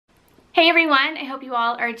Hey everyone, I hope you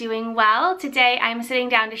all are doing well. Today I'm sitting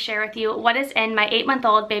down to share with you what is in my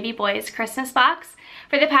 8-month-old baby boy's Christmas box.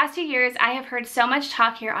 For the past 2 years, I have heard so much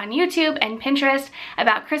talk here on YouTube and Pinterest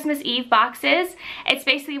about Christmas Eve boxes. It's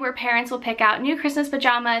basically where parents will pick out new Christmas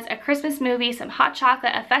pajamas, a Christmas movie, some hot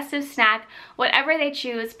chocolate, a festive snack, whatever they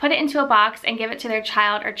choose, put it into a box and give it to their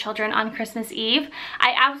child or children on Christmas Eve.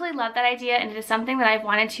 I absolutely love that idea, and it is something that I've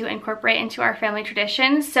wanted to incorporate into our family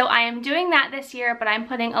traditions. So I am doing that this year, but I'm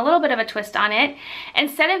putting a little bit of a twist on it.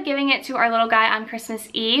 Instead of giving it to our little guy on Christmas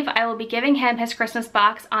Eve, I will be giving him his Christmas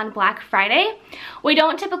box on Black Friday. We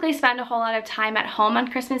don't typically spend a whole lot of time at home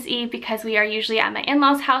on Christmas Eve because we are usually at my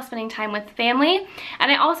in-laws' house spending time with family.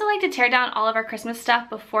 And I also like to tear down all of our Christmas stuff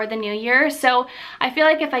before the new year. So I feel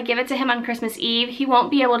like if I give it to him on Christmas Eve, he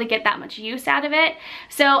won't be able to get that much use out of it.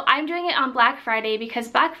 So I'm doing it on Black Friday because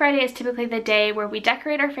Black Friday is typically the day where we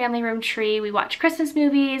decorate our family room tree, we watch Christmas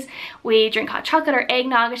movies, we drink hot chocolate or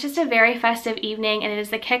eggnog. It's just a very festive evening, and it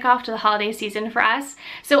is the kickoff to the holiday season for us.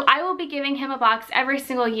 So I will be giving him a box every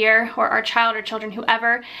single year, or our child or children,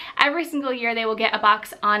 whoever. Every single year they will get a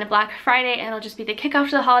box on Black Friday, and it'll just be the kickoff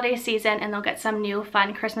to the holiday season, and they'll get some new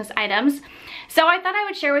fun Christmas items. So I thought I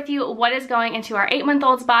would share with you what is going into our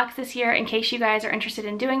 8-month-old's box this year in case you guys are interested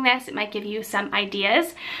in doing this. It might give you some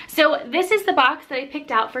ideas. So this is the box that I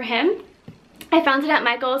picked out for him. I found it at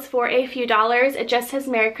Michael's for a few dollars. It just says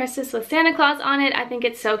Merry Christmas with Santa Claus on it. I think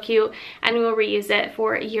it's so cute, and we will reuse it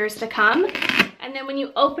for years to come. And then when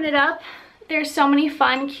you open it up, there's so many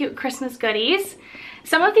fun, cute Christmas goodies.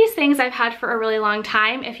 Some of these things I've had for a really long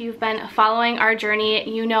time. If you've been following our journey,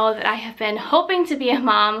 you know that I have been hoping to be a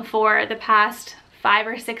mom for the past 5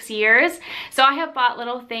 or 6 years. So I have bought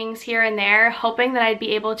little things here and there, hoping that I'd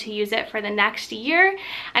be able to use it for the next year.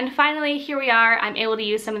 And finally, here we are, I'm able to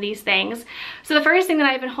use some of these things. So the first thing that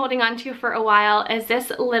I've been holding on to for a while is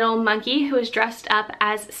this little monkey who is dressed up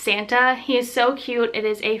as Santa. He is so cute. It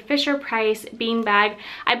is a Fisher-Price beanbag.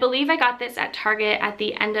 I believe I got this at Target at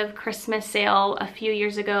the end of Christmas sale a few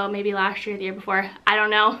years ago, maybe last year or the year before. I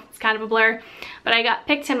don't know, it's kind of a blur. But I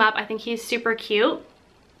picked him up. I think he's super cute.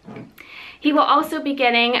 He will also be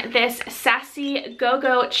getting this Sassy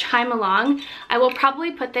Go-Go Chime Along. I will probably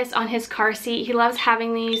put this on his car seat. He loves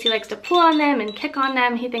having these. He likes to pull on them and kick on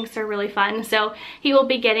them. He thinks they're really fun, so he will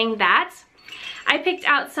be getting that. I picked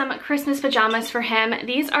out some Christmas pajamas for him.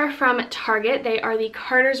 These are from Target. They are the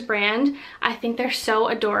Carter's brand. I think they're so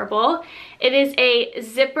adorable. It is a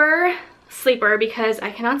zipper sleeper because I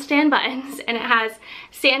cannot stand buttons, and it has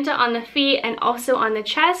Santa on the feet and also on the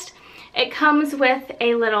chest. It comes with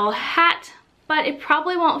a little hat, but it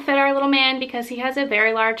probably won't fit our little man because he has a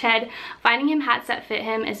very large head. Finding him hats that fit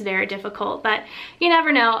him is very difficult, but you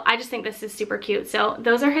never know. I just think this is super cute. So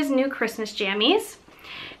those are his new Christmas jammies.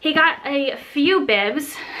 He got a few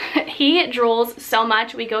bibs. He drools so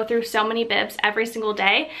much. We go through so many bibs every single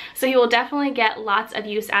day, so he will definitely get lots of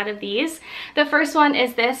use out of these. The first one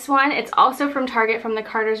is this one. It's also from Target, from the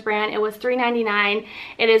Carter's brand. It was $3.99.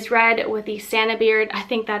 It is red with the Santa beard. I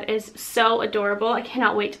think that is so adorable. I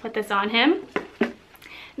cannot wait to put this on him.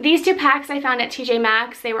 These 2 packs I found at TJ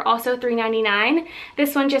Maxx. They were also $3.99.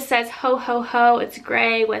 This one just says ho ho ho. It's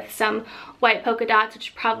gray with some white polka dots, which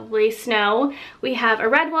is probably snow. We have a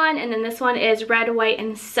red one, and then this one is red, white,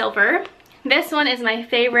 and silver. This one is my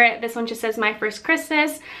favorite. This one just says My First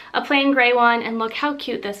Christmas, a plain gray one, and look how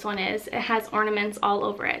cute this one is. It has ornaments all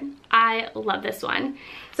over it. I love this one.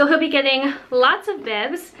 So he'll be getting lots of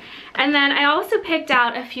bibs. And then I also picked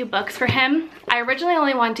out a few books for him. I originally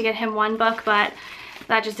only wanted to get him 1 book, but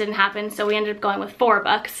that just didn't happen, so we ended up going with 4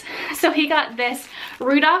 books. So he got this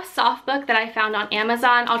Rudolph soft book that I found on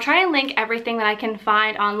Amazon. I'll try and link everything that I can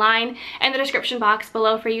find online in the description box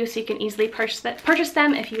below for you, so you can easily purchase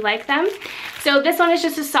them if you like them. So this one is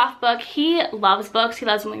just a soft book. He loves books. He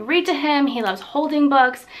loves when we read to him. He loves holding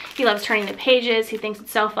books. He loves turning the pages. He thinks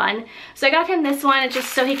it's so fun. So I got him this one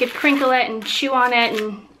just so he could crinkle it and chew on it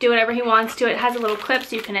and do whatever he wants to. It has a little clip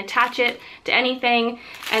so you can attach it to anything,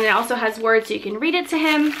 and it also has words so you can read it to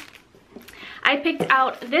him. I picked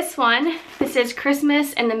out this one. This is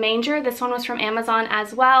Christmas in the Manger. This one was from Amazon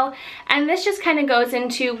as well. And this just kind of goes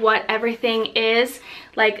into what everything is.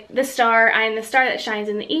 Like the star, I am the star that shines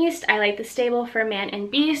in the east. I light the stable for man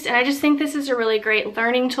and beast. And I just think this is a really great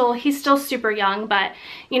learning tool. He's still super young, but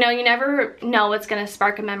you know, you never know what's going to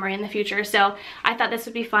spark a memory in the future. So I thought this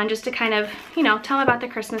would be fun just to kind of, you know, tell him about the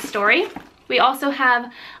Christmas story. We also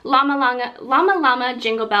have Llama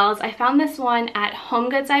Jingle Bells. I found this one at Home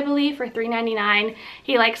Goods, I believe, for $3.99.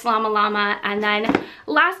 He likes Llama. And then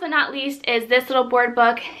last but not least is this little board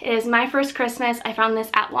book. It is My First Christmas. I found this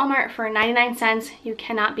at Walmart for 99 cents. You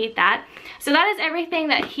cannot beat that. So that is everything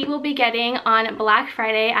that he will be getting on Black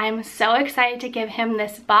Friday. I'm so excited to give him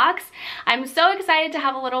this box. I'm so excited to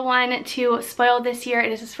have a little one to spoil this year.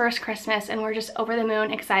 It is his first Christmas and we're just over the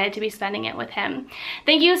moon excited to be spending it with him.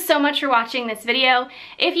 Thank you so much for watching this video.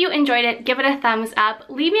 If you enjoyed it, give it a thumbs up.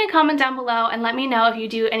 Leave me a comment down below and let me know if you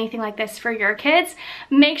do anything like this for your kids.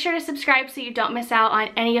 Make sure to subscribe so you don't miss out on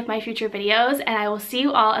any of my future videos, and I will see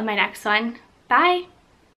you all in my next one. Bye!